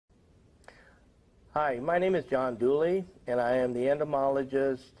Hi, my name is John Dooley, and I am the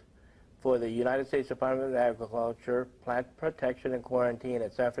entomologist for the United States Department of Agriculture, Plant Protection and Quarantine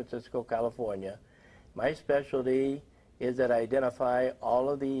at San Francisco, California. My specialty is that I identify all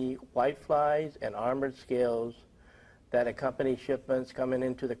of the whiteflies and armored scales that accompany shipments coming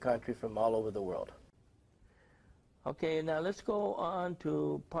into the country from all over the world. Okay, now let's go on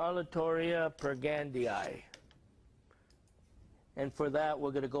to Parlatoria pergandii. And for that,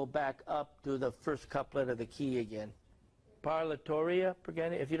 we're going to go back up to the first couplet of the key again. Parlatoria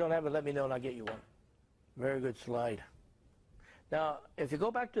pergandii. If you don't have it, let me know and I'll get you one. Very good slide. Now, if you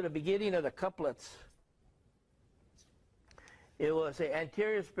go back to the beginning of the couplets, it will say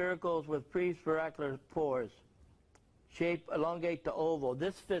anterior spiracles with pre-spiracular pores. Shape elongate to oval.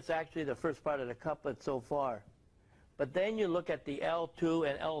 This fits actually the first part of the couplet so far. But then you look at the L2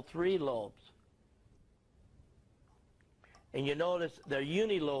 and L3 lobes. And you notice they're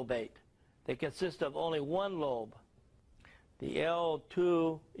unilobate. They consist of only one lobe. The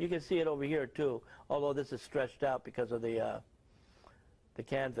L2, you can see it over here too, although this is stretched out because of the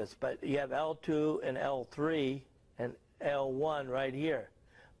canvas. But you have L2 and L3 and L1 right here.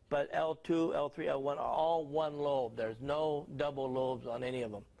 But L2, L3, L1 are all one lobe. There's no double lobes on any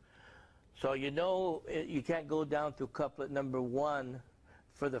of them. So you know you can't go down through couplet number 1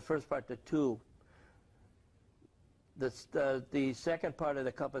 for the first part to 2. The second part of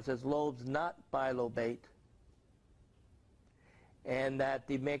the couplet says lobes not bilobate, and that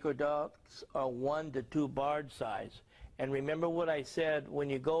the macroducts are 1 to 2 barred size. And remember what I said, when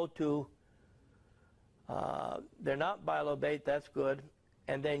you go to, they're not bilobate, that's good.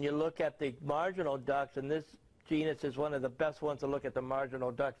 And then you look at the marginal ducts, and this genus is one of the best ones to look at the marginal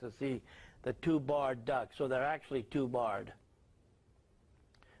ducts to see the 2-barred ducts. So they're actually 2-barred.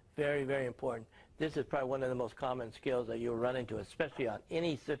 Very, very important. This is probably one of the most common scales that you'll run into, especially on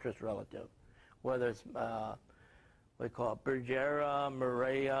any citrus relative, whether it's what we call Bergera,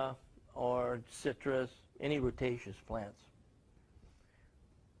 Murraya, or citrus, any rutaceous plants.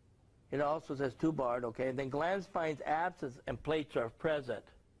 It also says 2-barred, okay? And then gland spines, abscess, and plates are present.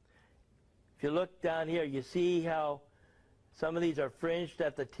 If you look down here, you see how some of these are fringed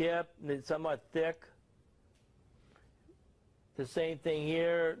at the tip, and some are thick. The same thing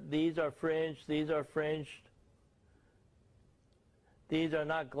here. These are fringed. These are fringed. These are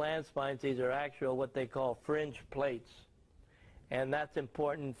not gland spines. These are actual what they call fringe plates. And that's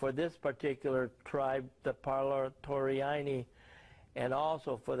important for this particular tribe, the Parlatoriini, and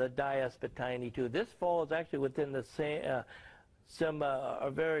also for the Diaspetini too. This falls actually within the same, are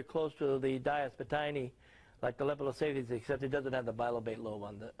very close to the Diaspetini, like the Lepidopsis, except it doesn't have the bilobate lobe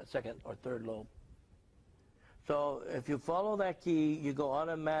on the second or third lobe. So if you follow that key, you go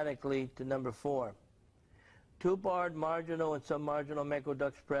automatically to number 4. 2-barred marginal and submarginal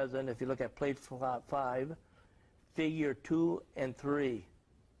macroducts present. If you look at plate 5, figure 2 and 3.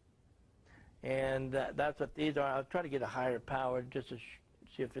 And that's what these are. I'll try to get a higher power just to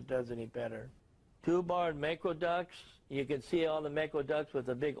see if it does any better. 2-barred macroducts. You can see all the macroducts with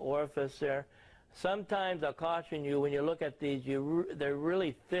a big orifice there. Sometimes I'll caution you, when you look at these, they're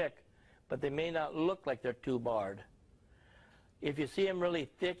really thick, but they may not look like they're 2-barred. If you see them really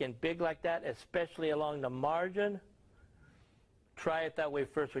thick and big like that, especially along the margin, try it that way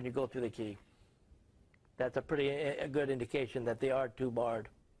first when you go through the key. That's a pretty good indication that they are 2-barred.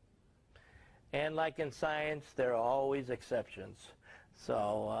 And like in science, there are always exceptions.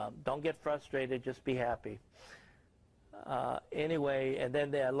 So don't get frustrated, just be happy. Anyway, and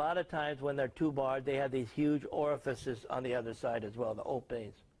then a lot of times when they're 2-barred, they have these huge orifices on the other side as well, the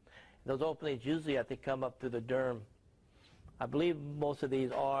openings. Those openings usually have to come up through the derm. I believe most of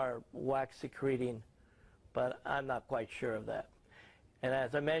these are wax secreting, but I'm not quite sure of that. And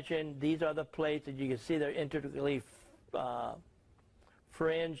as I mentioned, these are the plates, and you can see they're intricately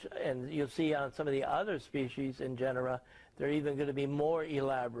fringed, and you'll see on some of the other species in genera, they're even going to be more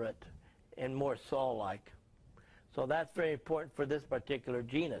elaborate and more saw-like. So that's very important for this particular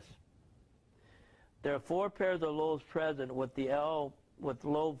genus. There are 4 pairs of lobes present with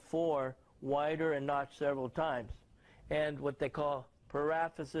lobe 4 wider and notched several times, and what they call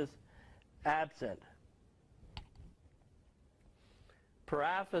paraphysis absent.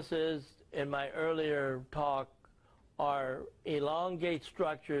 Paraphyses, in my earlier talk, are elongate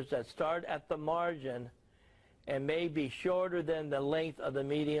structures that start at the margin and may be shorter than the length of the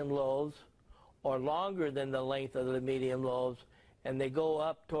median lobes or longer than the length of the median lobes, and they go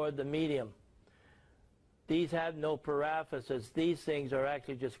up toward the medium. These have no paraphysis. These things are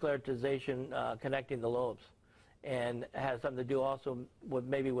actually just sclerotization connecting the lobes, and has something to do also with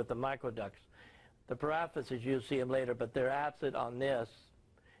maybe with the microducts. The paraphysis, you'll see them later, but they're absent on this.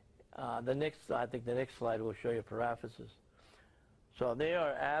 I think the next slide will show you paraphysis. So they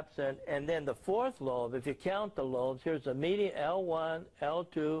are absent. And then the fourth lobe, if you count the lobes, here's the median L1,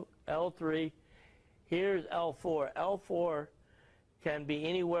 L2, L3. Here's L4. L4 can be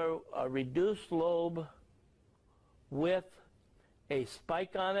anywhere a reduced lobe with a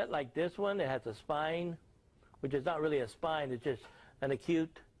spike on it, like this one. It has a spine, which is not really a spine. It's just an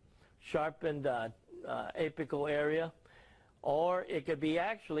acute, sharpened apical area. Or it could be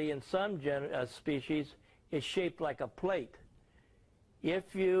actually, in some species, it's shaped like a plate.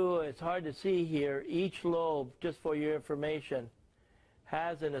 It's hard to see here, each lobe, just for your information,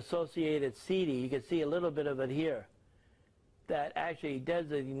 has an associated CD. You can see a little bit of it here that actually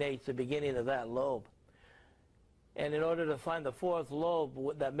designates the beginning of that lobe. And in order to find the fourth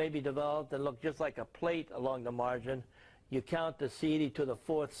lobe that may be developed and look just like a plate along the margin, you count the CD to the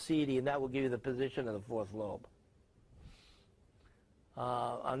fourth CD, and that will give you the position of the fourth lobe.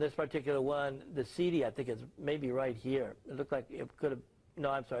 On this particular one, the CD, I think, is maybe right here. It looked like it could have, no,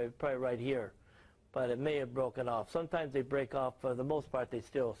 I'm sorry, probably right here. But it may have broken off. Sometimes they break off. For the most part, they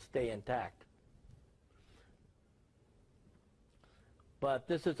still stay intact. But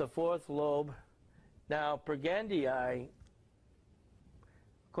this is the fourth lobe. Now, pergandii,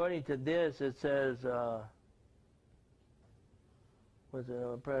 according to this, it says, was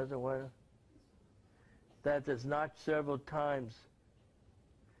it present one? That is notched several times.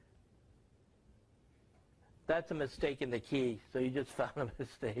 That's a mistake in the key, so you just found a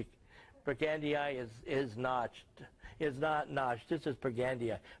mistake. Pergandii is notched. Is not notched. This is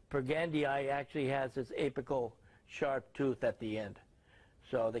pergandii. Pergandii actually has this apical sharp tooth at the end.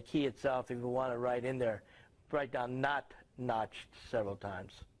 So the key itself, if you want to write in there, write down not notched several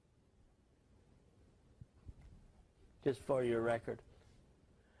times. Just for your record.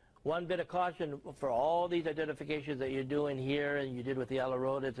 One bit of caution for all these identifications that you're doing here and you did with the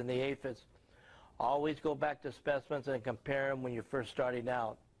Allarodids and the APHIS. Always go back to specimens and compare them when you're first starting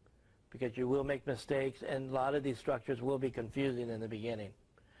out, because you will make mistakes and a lot of these structures will be confusing in the beginning.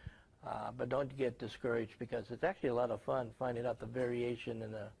 But don't get discouraged, because it's actually a lot of fun finding out the variation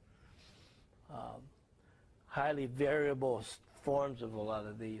and the highly variable forms of a lot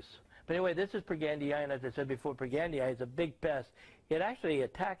of these. But anyway, this is pergandii, and as I said before, pergandii is a big pest. It actually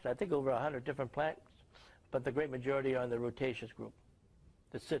attacks, I think, over 100 different plants, but the great majority are in the rutaceous group,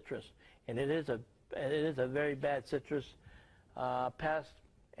 the citrus. And it is a very bad citrus pest,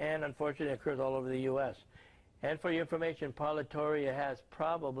 and unfortunately occurs all over the U.S. And for your information, Parlatoria has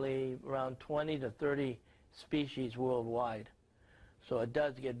probably around 20 to 30 species worldwide. So it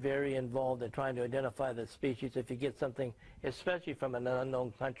does get very involved in trying to identify the species if you get something, especially from an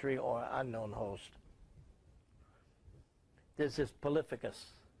unknown country or unknown host. This is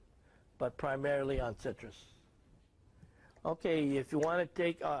Polyphicus, but primarily on citrus. Okay, if you want to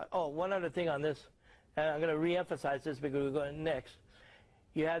take, one other thing on this, and I'm going to re-emphasize this because we're going next.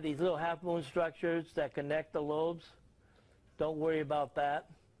 You have these little half-moon structures that connect the lobes. Don't worry about that.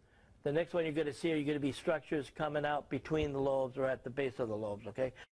 The next one you're going to see are going to be structures coming out between the lobes or at the base of the lobes, okay?